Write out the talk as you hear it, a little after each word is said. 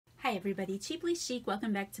Hi everybody, Cheaply Chic,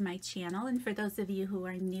 welcome back to my channel, and for those of you who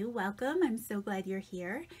are new, welcome. I'm so glad you're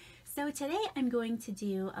here. So today I'm going to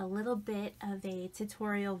do a little bit of a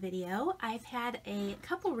tutorial video. I've had a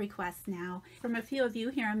couple requests now from a few of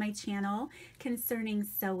you here on my channel concerning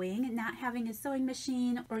sewing, not having a sewing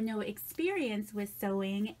machine or no experience with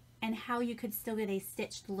sewing, and how you could still get a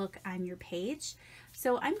stitched look on your page.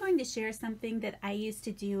 So I'm going to share something that I used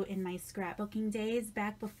to do in my scrapbooking days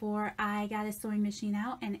back before I got a sewing machine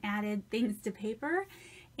out and added things to paper,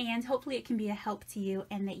 and hopefully it can be a help to you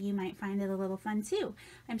and that you might find it a little fun too.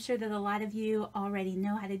 I'm sure that a lot of you already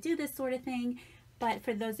know how to do this sort of thing, but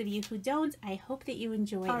for those of you who don't, I hope that you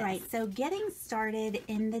enjoy it. Alright, so getting started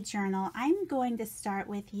in the journal, I'm going to start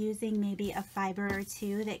with using maybe a fiber or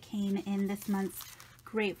two that came in this month's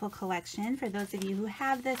Grateful collection. For those of you who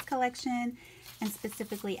have this collection and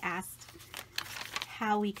specifically asked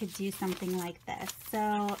how we could do something like this.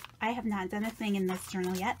 So I have not done a thing in this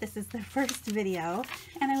journal yet. This is the first video,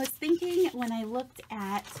 and I was thinking when I looked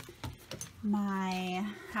at my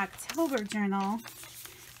October journal,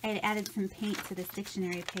 I had added some paint to this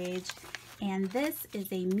dictionary page, and this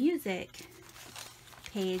is a music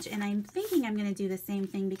page, and I'm thinking I'm going to do the same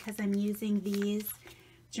thing because I'm using these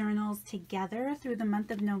journals together through the month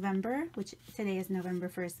of November, which today is November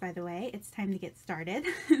 1st, by the way. It's time to get started.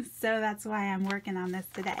 So that's why I'm working on this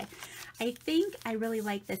today. I think I really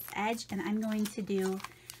like this edge, and I'm going to do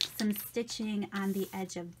some stitching on the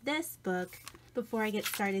edge of this book before I get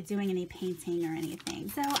started doing any painting or anything.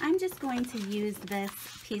 So I'm just going to use this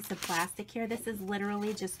piece of plastic here. This is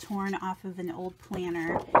literally just torn off of an old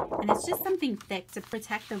planner, and it's just something thick to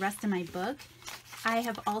protect the rest of my book. I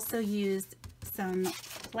have also used some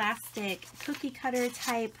plastic cookie cutter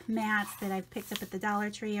type mats that I've picked up at the Dollar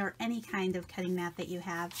Tree, or any kind of cutting mat that you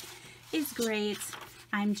have is great.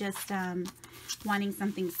 I'm just wanting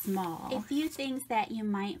something small. A few things that you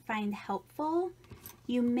might find helpful: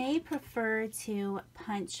 you may prefer to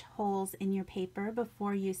punch holes in your paper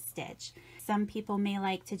before you stitch. Some people may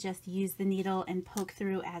like to just use the needle and poke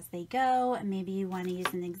through as they go. Maybe you want to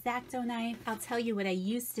use an X-Acto knife. I'll tell you what I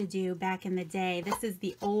used to do back in the day. This is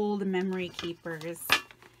the old Memory Keepers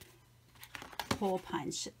hole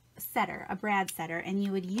punch setter, a brad setter, and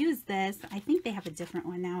you would use this. I think they have a different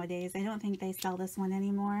one nowadays. I don't think they sell this one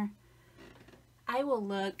anymore. I will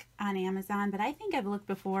look on Amazon, but I think I've looked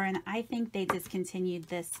before, and I think they discontinued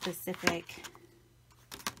this specific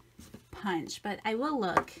punch, but I will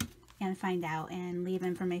look and find out and leave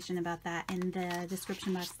information about that in the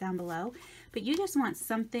description box down below. But you just want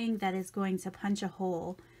something that is going to punch a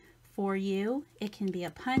hole for you. It can be a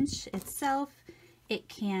punch itself, it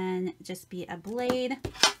can just be a blade,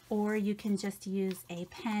 or you can just use a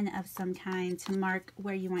pen of some kind to mark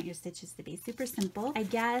where you want your stitches to be. Super simple. I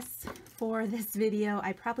guess for this video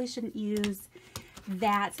I probably shouldn't use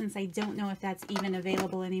that, since I don't know if that's even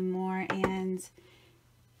available anymore, and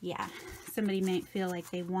yeah, somebody might feel like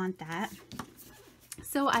they want that.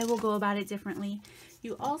 So I will go about it differently.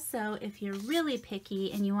 You also, if you're really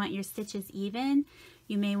picky and you want your stitches even,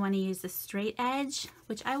 you may want to use a straight edge,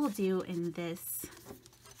 which I will do in this,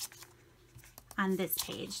 on this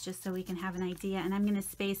page, just so we can have an idea. And I'm going to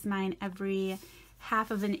space mine every half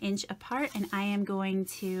of an inch apart, and I am going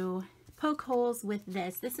to poke holes with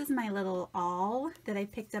this. This is my little awl that I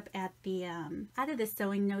picked up at the out of the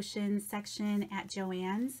Sewing Notions section at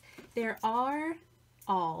Joann's. There are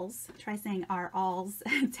awls, try saying our awls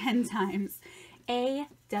 10 times.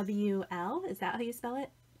 A-W-L, is that how you spell it?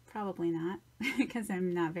 Probably not, because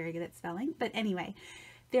I'm not very good at spelling. But anyway,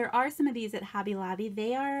 there are some of these at Hobby Lobby.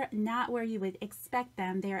 They are not where you would expect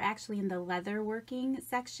them. They are actually in the leather working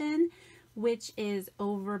section, which is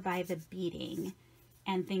over by the beading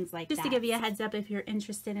and things like that. Just to give you a heads up, if you're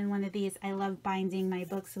interested in one of these, I love binding my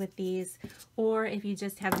books with these, or if you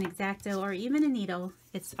just have an X-Acto or even a needle,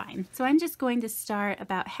 it's fine. So I'm just going to start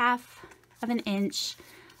about half of an inch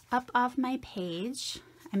up off my page.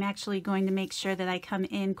 I'm actually going to make sure that I come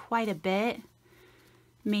in quite a bit,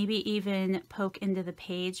 maybe even poke into the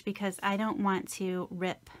page, because I don't want to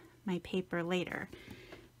rip my paper later.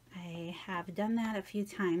 I have done that a few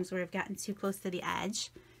times where I've gotten too close to the edge.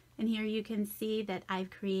 And here you can see that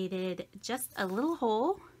I've created just a little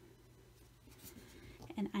hole,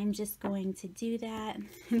 and I'm just going to do that.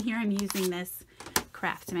 And here I'm using this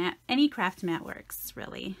craft mat. Any craft mat works,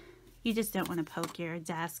 really. You just don't want to poke your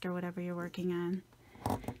desk or whatever you're working on.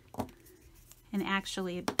 And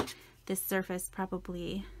actually, this surface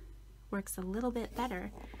probably works a little bit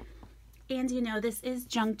better. And you know, this is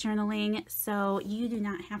junk journaling, so you do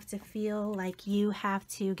not have to feel like you have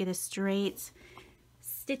to get a straight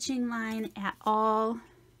stitching line at all.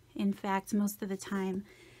 In fact, most of the time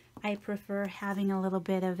I prefer having a little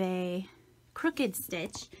bit of a crooked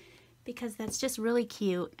stitch because that's just really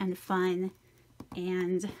cute and fun,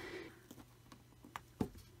 and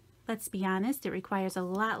let's be honest, it requires a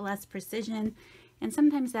lot less precision, and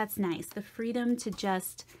sometimes that's nice, the freedom to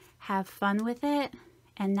just have fun with it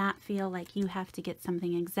and not feel like you have to get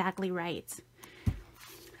something exactly right.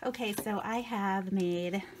 Okay, so I have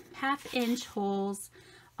made 1/2 inch holes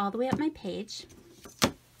all the way up my page,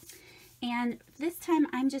 and this time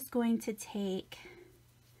I'm just going to take,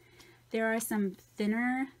 there are some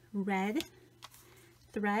thinner red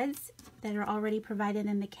threads that are already provided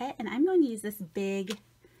in the kit, and I'm going to use this big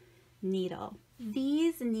needle.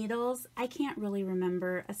 These needles, I can't really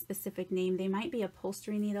remember a specific name. They might be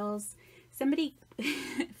upholstery needles. Somebody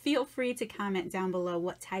feel free to comment down below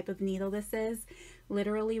what type of needle this is.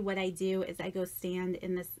 Literally what I do is I go stand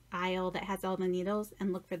in this aisle that has all the needles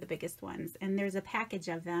and look for the biggest ones, and there's a package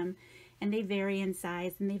of them, and they vary in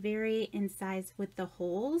size, and they vary in size with the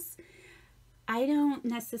holes. I don't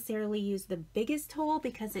necessarily use the biggest hole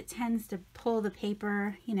because it tends to pull the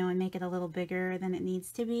paper, you know, and make it a little bigger than it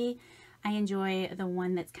needs to be. I enjoy the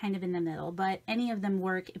one that's kind of in the middle, but any of them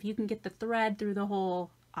work. If you can get the thread through the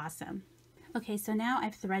hole, awesome. Okay, so now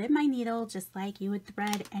I've threaded my needle just like you would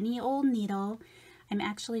thread any old needle. I'm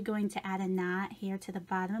actually going to add a knot here to the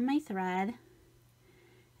bottom of my thread.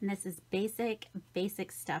 And this is basic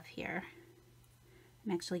stuff here.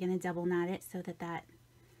 I'm actually going to double knot it so that that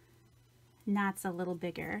knot's a little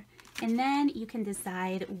bigger, and then you can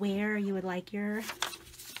decide where you would like your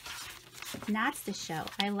knots to show.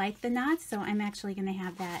 I like the knots, so I'm actually going to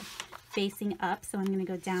have that facing up, so I'm going to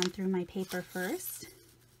go down through my paper first,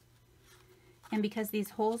 and because these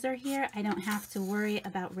holes are here, I don't have to worry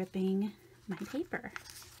about ripping my paper.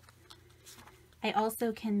 I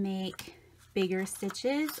also can make bigger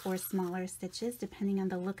stitches or smaller stitches depending on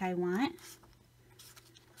the look I want.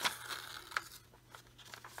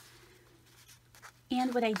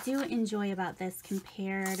 And what I do enjoy about this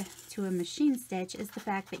compared to a machine stitch is the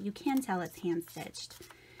fact that you can tell it's hand stitched.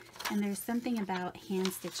 And there's something about hand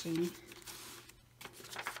stitching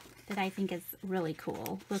that I think is really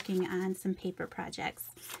cool looking on some paper projects.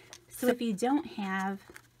 So if you don't have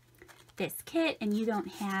this kit and you don't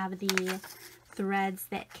have the threads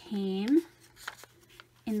that came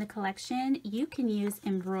in the collection, you can use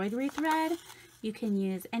embroidery thread. You can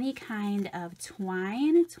use any kind of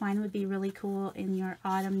twine. Twine would be really cool in your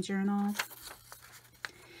autumn journal.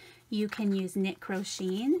 You can use knit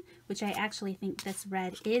crocheting, which I actually think this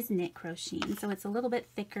red is knit crocheting. So it's a little bit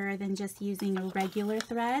thicker than just using a regular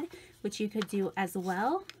thread, which you could do as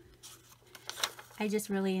well. I just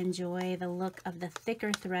really enjoy the look of the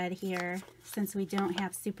thicker thread here since we don't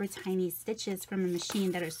have super tiny stitches from a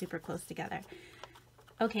machine that are super close together.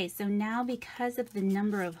 Okay, so now because of the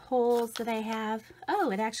number of holes that I have,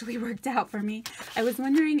 oh, it actually worked out for me. I was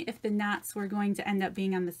wondering if the knots were going to end up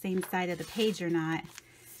being on the same side of the page or not,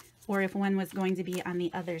 or if one was going to be on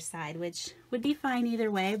the other side, which would be fine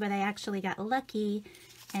either way, but I actually got lucky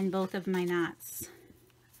and both of my knots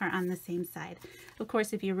are on the same side. Of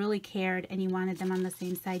course, if you really cared and you wanted them on the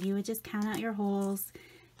same side, you would just count out your holes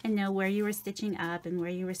and know where you were stitching up and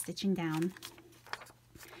where you were stitching down.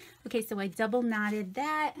 Okay, so I double knotted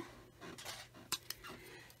that,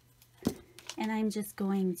 and I'm just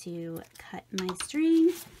going to cut my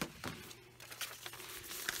string,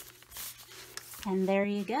 and there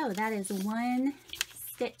you go. That is one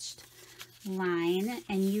stitched line,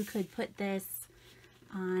 and you could put this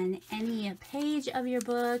on any page of your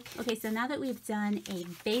book. Okay, so now that we've done a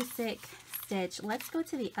basic stitch, let's go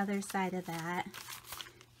to the other side of that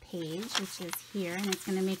page, which is here, and it's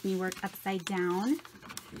going to make me work upside down.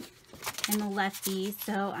 I'm a lefty,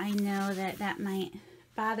 so I know that that might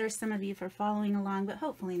bother some of you for following along, but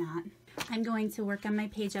hopefully not. I'm going to work on my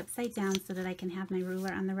page upside down so that I can have my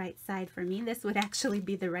ruler on the right side for me. This would actually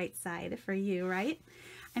be the right side for you, right?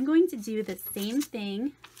 I'm going to do the same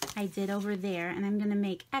thing I did over there, and I'm going to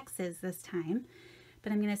make X's this time,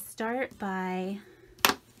 but I'm going to start by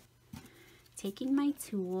taking my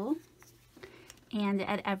tool, and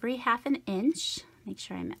at every 1/2 inch, make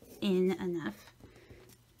sure I'm in enough,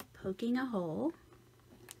 poking a hole.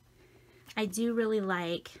 I do really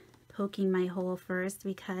like poking my hole first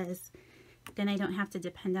because then I don't have to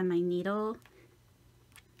depend on my needle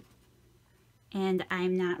and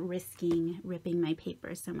I'm not risking ripping my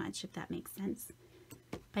paper so much, if that makes sense,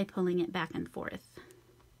 by pulling it back and forth.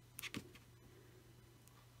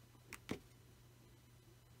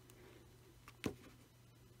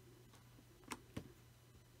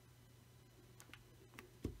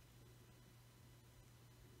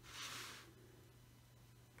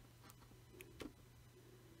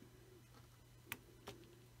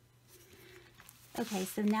 Okay,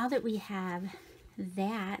 so now that we have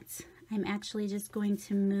that, I'm actually just going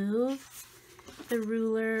to move the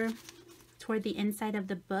ruler toward the inside of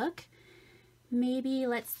the book. Maybe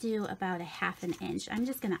let's do about 1/2 inch. I'm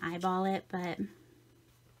just going to eyeball it, but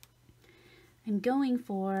I'm going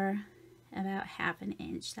for about 1/2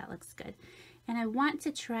 inch. That looks good. And I want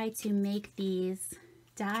to try to make these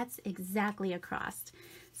dots exactly across.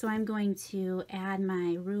 So I'm going to add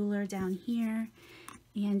my ruler down here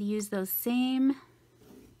and use those same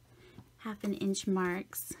 1/2 inch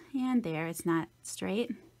marks. And there, it's not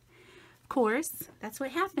straight. Of course, that's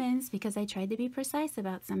what happens because I tried to be precise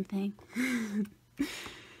about something.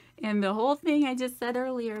 And the whole thing I just said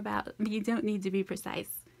earlier about you don't need to be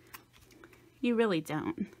precise. You really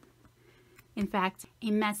don't. In fact,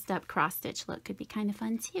 a messed up cross stitch look could be kind of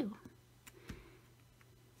fun too.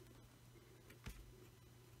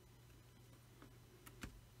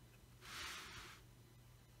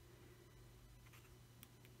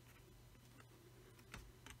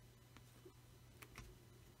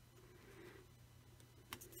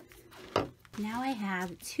 Now I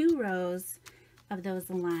have 2 rows of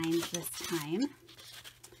those lines this time.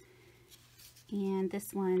 And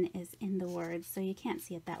this one is in the words, so you can't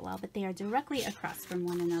see it that well, but they are directly across from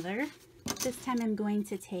one another. This time I'm going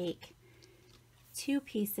to take 2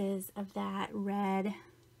 pieces of that red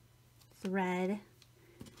thread.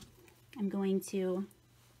 I'm going to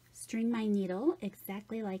string my needle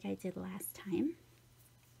exactly like I did last time.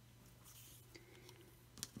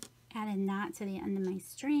 Add a knot to the end of my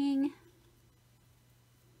string.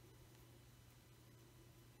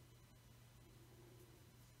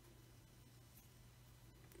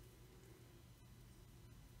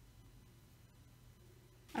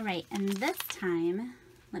 All right, and this time,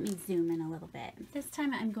 let me zoom in a little bit. This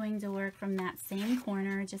time I'm going to work from that same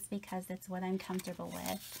corner just because it's what I'm comfortable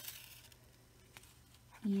with.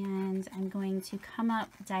 And I'm going to come up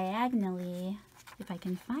diagonally, if I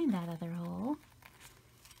can find that other hole.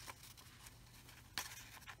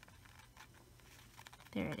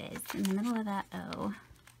 There it is, in the middle of that O.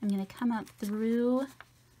 I'm going to come up through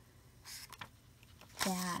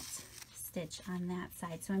that stitch on that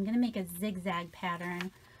side. So I'm going to make a zigzag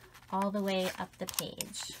pattern all the way up the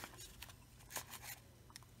page.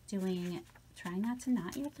 Trying not to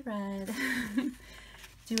knot your thread.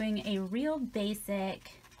 Doing a real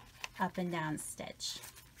basic up and down stitch.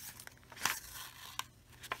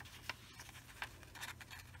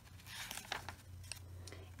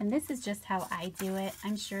 And this is just how I do it.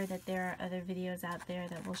 I'm sure that there are other videos out there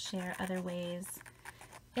that will share other ways.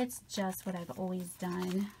 It's just what I've always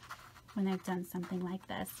done when I've done something like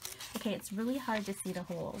this. Okay, it's really hard to see the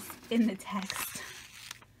holes in the text.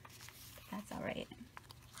 That's all right.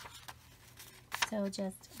 So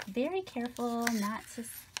just very careful not to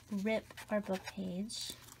rip our book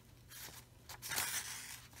page.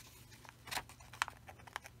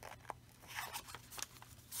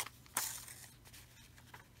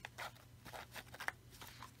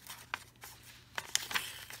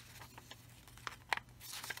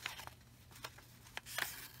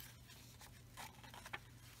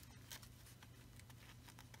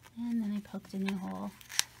 And then I poked a new hole.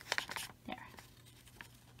 There.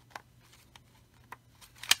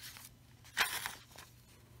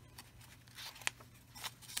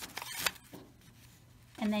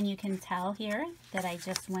 And then you can tell here that I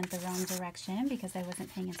just went the wrong direction because I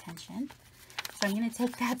wasn't paying attention. So I'm going to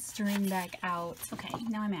take that string back out. Okay,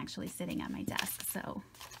 now I'm actually sitting at my desk, so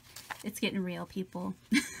it's getting real, people.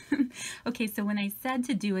 Okay, so when I said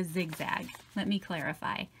to do a zigzag, let me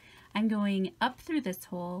clarify. I'm going up through this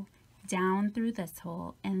hole, down through this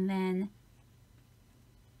hole, and then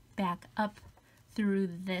back up through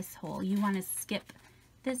this hole. You want to skip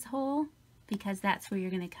this hole because that's where you're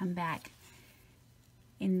going to come back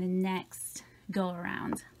in the next go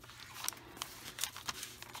around.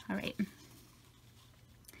 All right.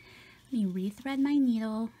 Let me rethread my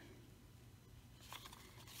needle.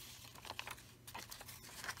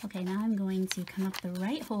 Okay, now I'm going to come up the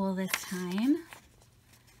right hole this time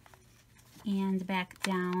and back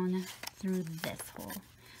down through this hole.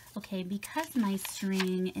 Okay, because my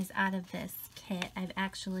string is out of this kit, I've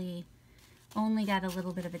actually only got a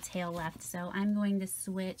little bit of a tail left, so I'm going to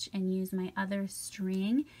switch and use my other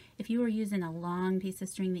string. If you were using a long piece of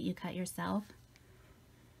string that you cut yourself,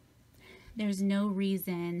 there's no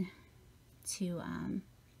reason to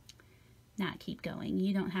not keep going.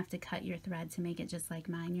 You don't have to cut your thread to make it just like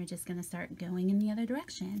mine. You're just going to start going in the other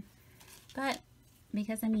direction. But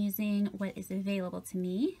because I'm using what is available to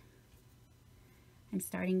me, I'm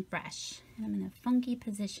starting fresh. And I'm in a funky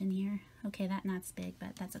position here. Okay, that knot's big,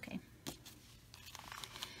 but that's okay.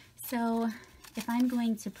 So if I'm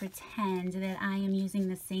going to pretend that I am using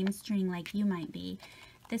the same string like you might be,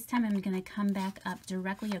 this time I'm going to come back up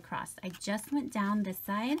directly across. I just went down this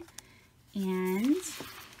side, and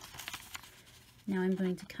now I'm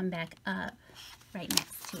going to come back up right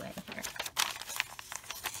next to it here.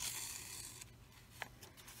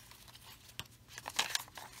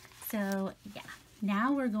 So yeah,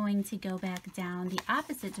 now we're going to go back down the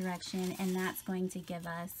opposite direction, and that's going to give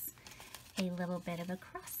us a little bit of a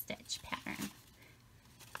cross stitch pattern.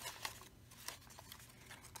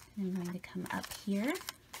 I'm going to come up here.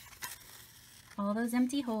 All those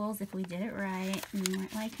empty holes, if we did it right and you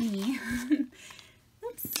weren't like me.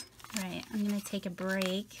 Oops. Right, I'm going to take a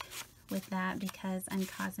break with that because I'm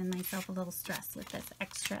causing myself a little stress with this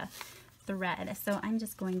extra thread. So I'm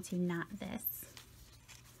just going to knot this.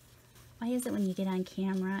 Why is it when you get on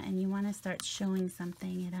camera and you want to start showing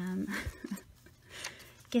something, it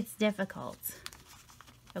gets difficult?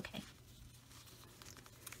 Okay.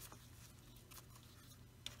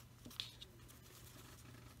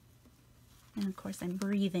 And of course I'm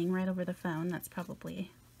breathing right over the phone. That's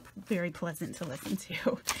probably very pleasant to listen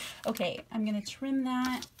to. Okay, I'm going to trim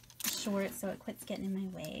that short so it quits getting in my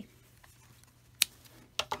way.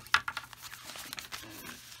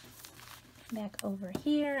 Back over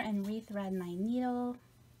here and rethread my needle.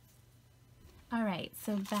 All right,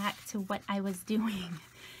 so back to what I was doing.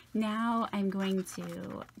 Now I'm going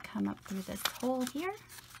to come up through this hole here.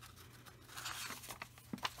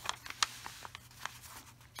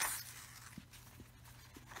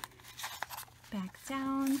 Back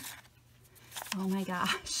down. Oh my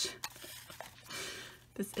gosh.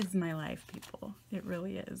 This is my life, people. It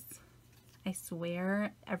really is. I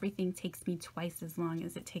swear everything takes me twice as long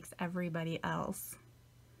as it takes everybody else.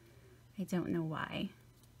 I don't know why.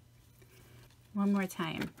 One more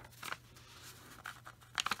time.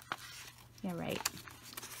 Yeah, right.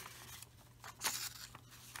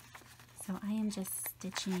 So I am just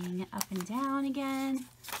stitching up and down again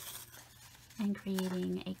and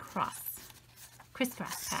creating a crisscross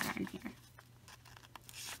pattern here.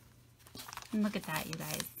 And look at that, you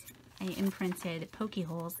guys. I imprinted pokey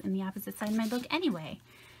holes in the opposite side of my book anyway.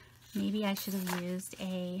 Maybe I should have used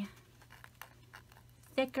a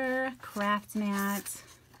thicker craft mat.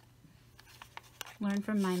 Learn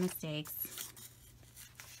from my mistakes.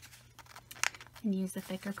 And use a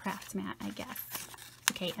thicker craft mat, I guess.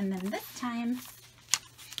 Okay, and then this time,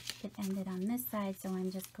 it ended on this side, so I'm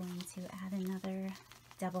just going to add another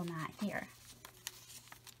double knot here.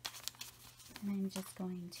 And I'm just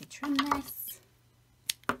going to trim this.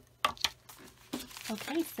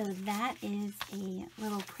 Okay, so that is a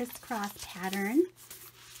little crisscross pattern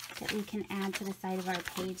that we can add to the side of our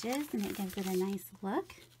pages, and it gives it a nice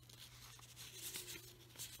look.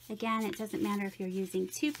 Again, it doesn't matter if you're using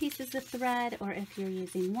 2 pieces of thread or if you're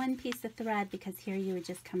using 1 piece of thread, because here you would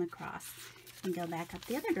just come across and go back up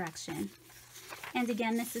the other direction. And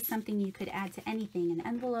again, this is something you could add to anything, an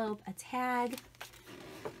envelope, a tag.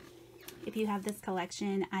 If you have this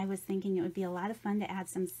collection, I was thinking it would be a lot of fun to add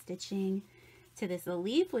some stitching to this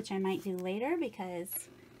leaf, which I might do later because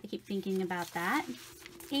I keep thinking about that.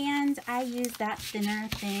 And I used that thinner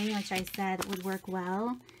thing, which I said would work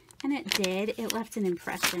well, and it did. It left an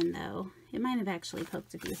impression though. It might have actually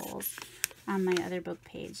poked a few holes on my other book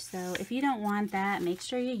page. So if you don't want that, make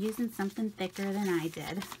sure you're using something thicker than I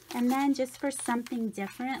did. And then just for something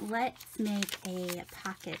different, let's make a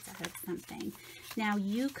pocket out of something. Now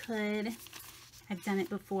you could, I've done it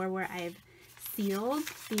before where I've sealed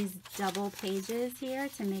these double pages here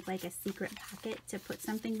to make like a secret pocket to put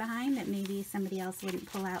something behind that maybe somebody else wouldn't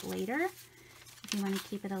pull out later. If you want to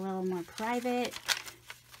keep it a little more private.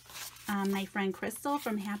 My friend Crystal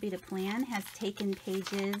from Happy to Plan has taken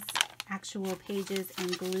pages, actual pages,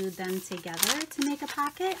 and glued them together to make a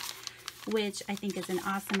pocket, which I think is an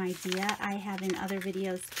awesome idea. I have in other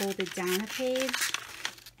videos folded down a page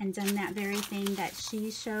and done that very thing that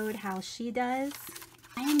she showed how she does.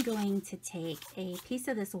 I am going to take a piece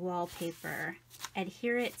of this wallpaper,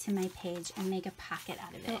 adhere it to my page, and make a pocket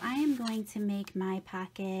out of it. So I am going to make my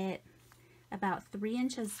pocket about 3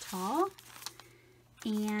 inches tall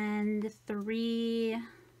and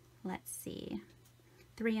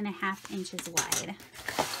 3.5 inches wide.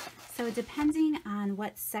 So depending on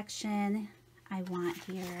what section I want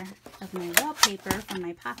here of my wallpaper for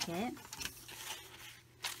my pocket,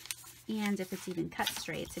 and if it's even cut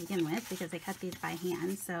straight to begin with, because I cut these by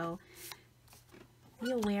hand, so be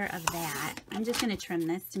aware of that. I'm just going to trim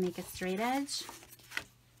this to make a straight edge.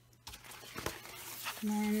 And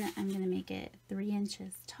then I'm going to make it 3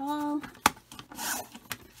 inches tall.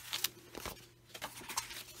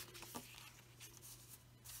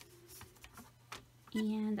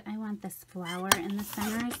 And I want this flower in the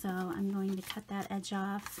center, so I'm going to cut that edge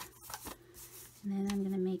off. And then I'm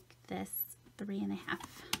going to make this 3.5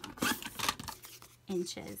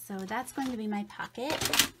 inches. So that's going to be my pocket.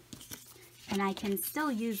 And I can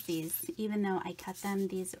still use these, even though I cut them.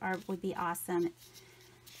 These would be awesome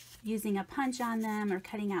using a punch on them or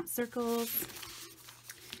cutting out circles.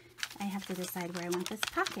 I have to decide where I want this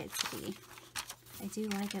pocket to be. I do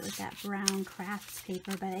like it with that brown craft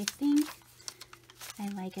paper, but I think I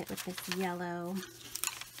like it with this yellow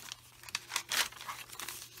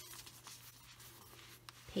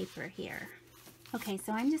paper here. Okay,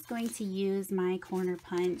 so I'm just going to use my corner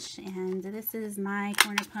punch, and this is my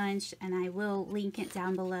corner punch, and I will link it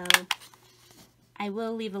down below. I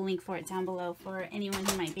will leave a link for it down below for anyone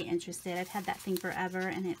who might be interested. I've had that thing forever,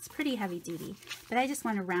 and it's pretty heavy duty, but I just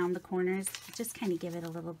want to round the corners, just kind of give it a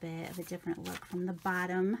little bit of a different look from the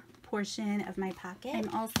bottom portion of my pocket.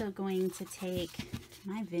 I'm also going to take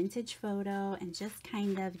my vintage photo and just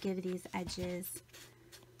kind of give these edges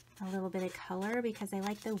a little bit of color, because I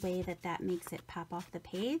like the way that that makes it pop off the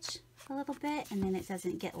page a little bit, and then it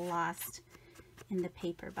doesn't get lost in the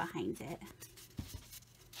paper behind it.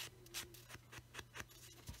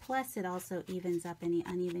 Plus it also evens up any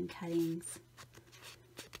uneven cuttings.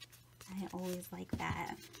 I always like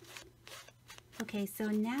that. Okay, so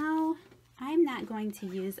now I'm not going to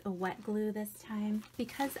use a wet glue this time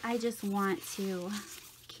because I just want to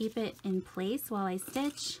keep it in place while I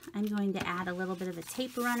stitch. I'm going to add a little bit of a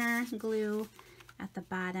tape runner glue at the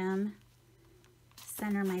bottom,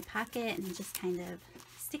 center my pocket, and just kind of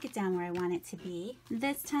stick it down where I want it to be.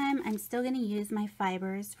 This time I'm still going to use my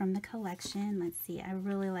fibers from the collection. Let's see, I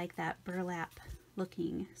really like that burlap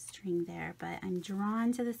looking string there, but I'm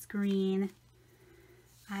drawn to this green.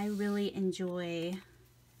 I really enjoy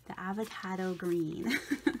the avocado green.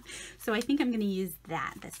 So I think I'm going to use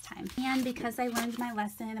that this time. And because I learned my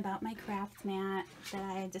lesson about my craft mat that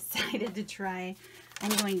I decided to try,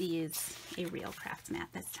 I'm going to use a real craft mat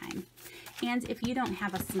this time. And if you don't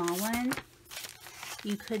have a small one,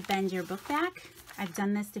 you could bend your book back. I've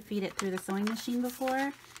done this to feed it through the sewing machine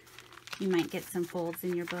before. You might get some folds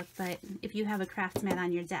in your book, but if you have a craft mat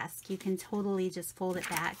on your desk, you can totally just fold it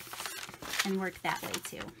back and work that way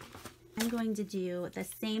too. I'm going to do the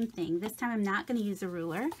same thing. This time I'm not going to use a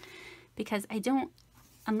ruler because I don't,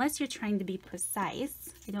 unless you're trying to be precise,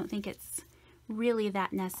 I don't think it's really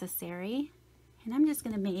that necessary. And I'm just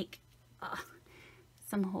going to make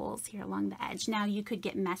some holes here along the edge. Now you could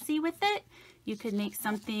get messy with it. You could make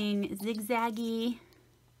something zigzaggy.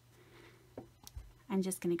 I'm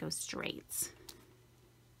just going to go straight.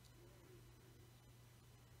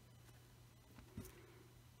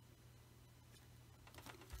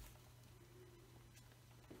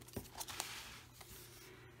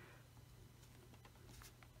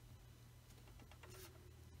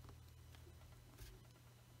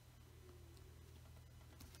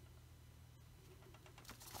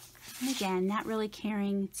 And again, not really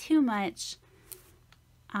caring too much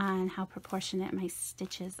on how proportionate my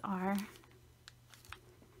stitches are.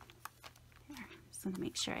 There, just want to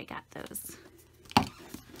make sure I got those.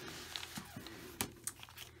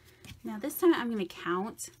 Now this time I'm going to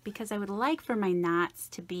count because I would like for my knots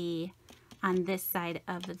to be on this side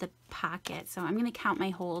of the pocket. So I'm going to count my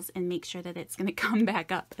holes and make sure that it's going to come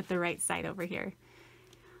back up at the right side over here.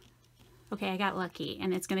 Okay, I got lucky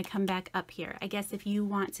and it's going to come back up here. I guess if you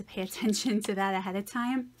want to pay attention to that ahead of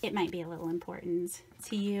time, it might be a little important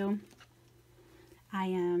to you.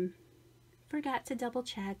 I forgot to double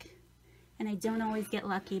check, and I don't always get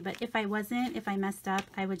lucky, but if I messed up,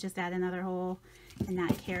 I would just add another hole and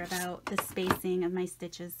not care about the spacing of my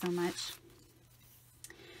stitches so much.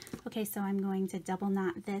 Okay, so I'm going to double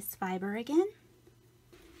knot this fiber again.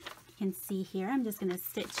 You can see here, I'm just going to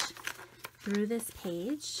stitch through this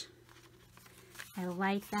page. I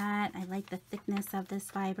like that. I like the thickness of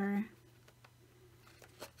this fiber.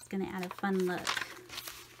 It's going to add a fun look.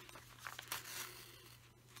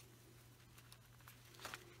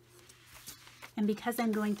 And because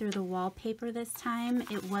I'm going through the wallpaper this time,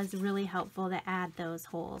 it was really helpful to add those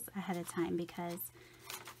holes ahead of time because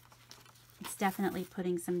it's definitely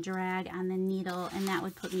putting some drag on the needle, and that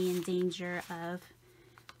would put me in danger of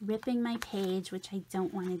ripping my page, which I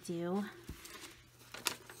don't want to do.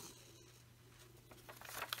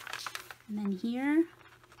 And then here,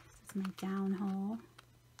 this is my down hole.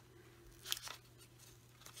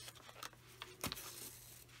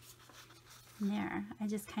 And there, I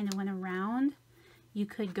just kind of went around. You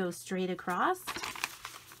could go straight across.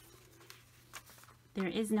 There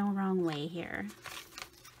is no wrong way here.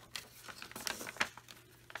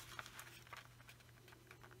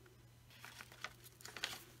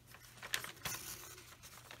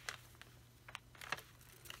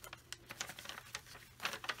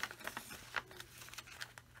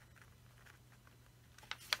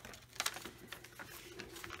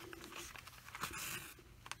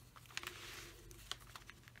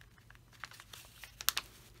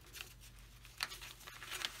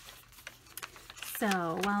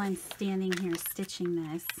 So while I'm standing here stitching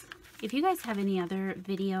this, if you guys have any other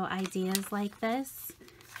video ideas like this,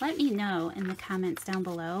 let me know in the comments down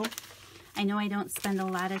below. I know I don't spend a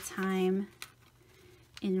lot of time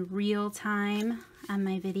in real time on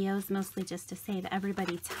my videos, mostly just to save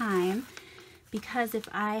everybody time, because if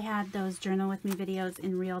I had those journal with me videos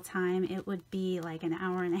in real time, it would be like an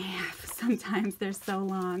hour and a half. Sometimes they're so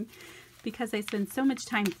long because I spend so much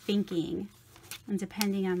time thinking and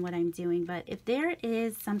depending on what I'm doing. But if there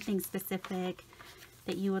is something specific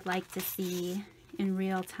that you would like to see in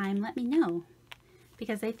real time, let me know,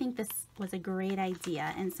 because I think this was a great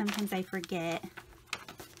idea, and sometimes I forget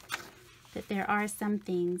that there are some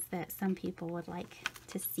things that some people would like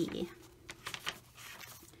to see.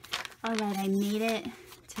 All right, I made it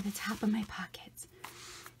to the top of my pocket,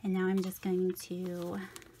 and now I'm just going to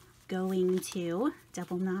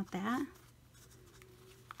double knot that.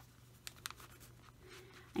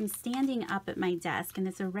 I'm standing up at my desk, and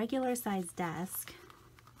it's a regular size desk,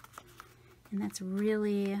 and that's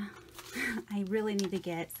really, I really need to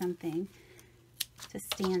get something to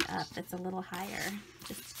stand up that's a little higher,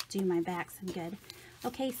 just do my back some good.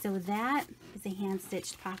 Okay, so that is a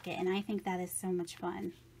hand-stitched pocket, and I think that is so much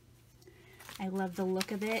fun. I love the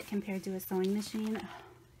look of it compared to a sewing machine,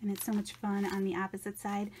 and it's so much fun on the opposite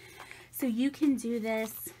side. So you can do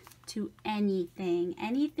this to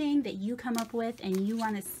anything that you come up with and you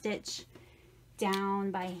want to stitch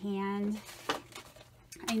down by hand.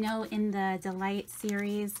 I know in the Delight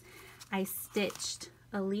series, I stitched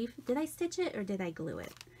a leaf. Did I stitch it or did I glue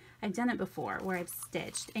it? I've done it before where I've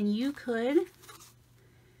stitched, and you could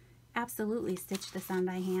absolutely stitch this on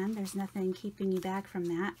by hand. There's nothing keeping you back from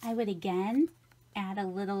that. I would again add a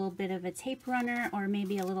little bit of a tape runner or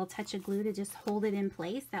maybe a little touch of glue to just hold it in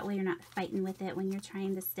place. That way you're not fighting with it when you're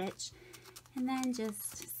trying to stitch. And then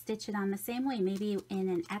just stitch it on the same way, maybe in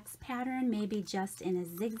an X pattern, maybe just in a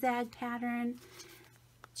zigzag pattern,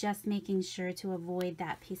 just making sure to avoid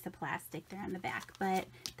that piece of plastic there in the back. But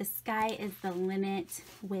the sky is the limit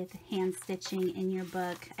with hand stitching in your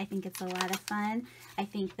book. I think it's a lot of fun. I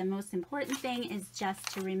think the most important thing is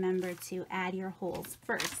just to remember to add your holes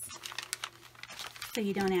first, so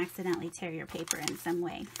you don't accidentally tear your paper in some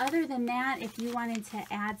way. Other than that, if you wanted to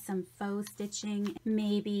add some faux stitching,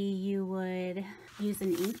 maybe you would use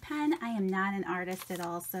an ink pen. I am not an artist at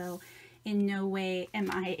all, so in no way am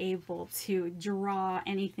I able to draw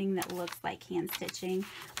anything that looks like hand stitching.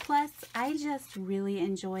 Plus, I just really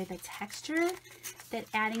enjoy the texture that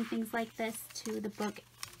adding things like this to the book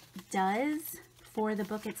does for the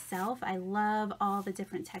book itself. I love all the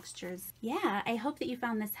different textures. Yeah, I hope that you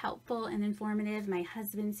found this helpful and informative. My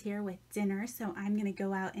husband's here with dinner, so I'm gonna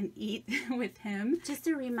go out and eat with him. Just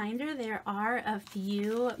a reminder, there are a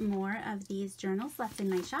few more of these journals left in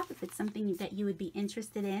my shop. If it's something that you would be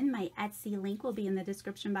interested in, my Etsy link will be in the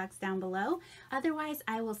description box down below. Otherwise,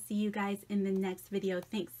 I will see you guys in the next video.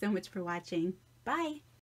 Thanks so much for watching. Bye.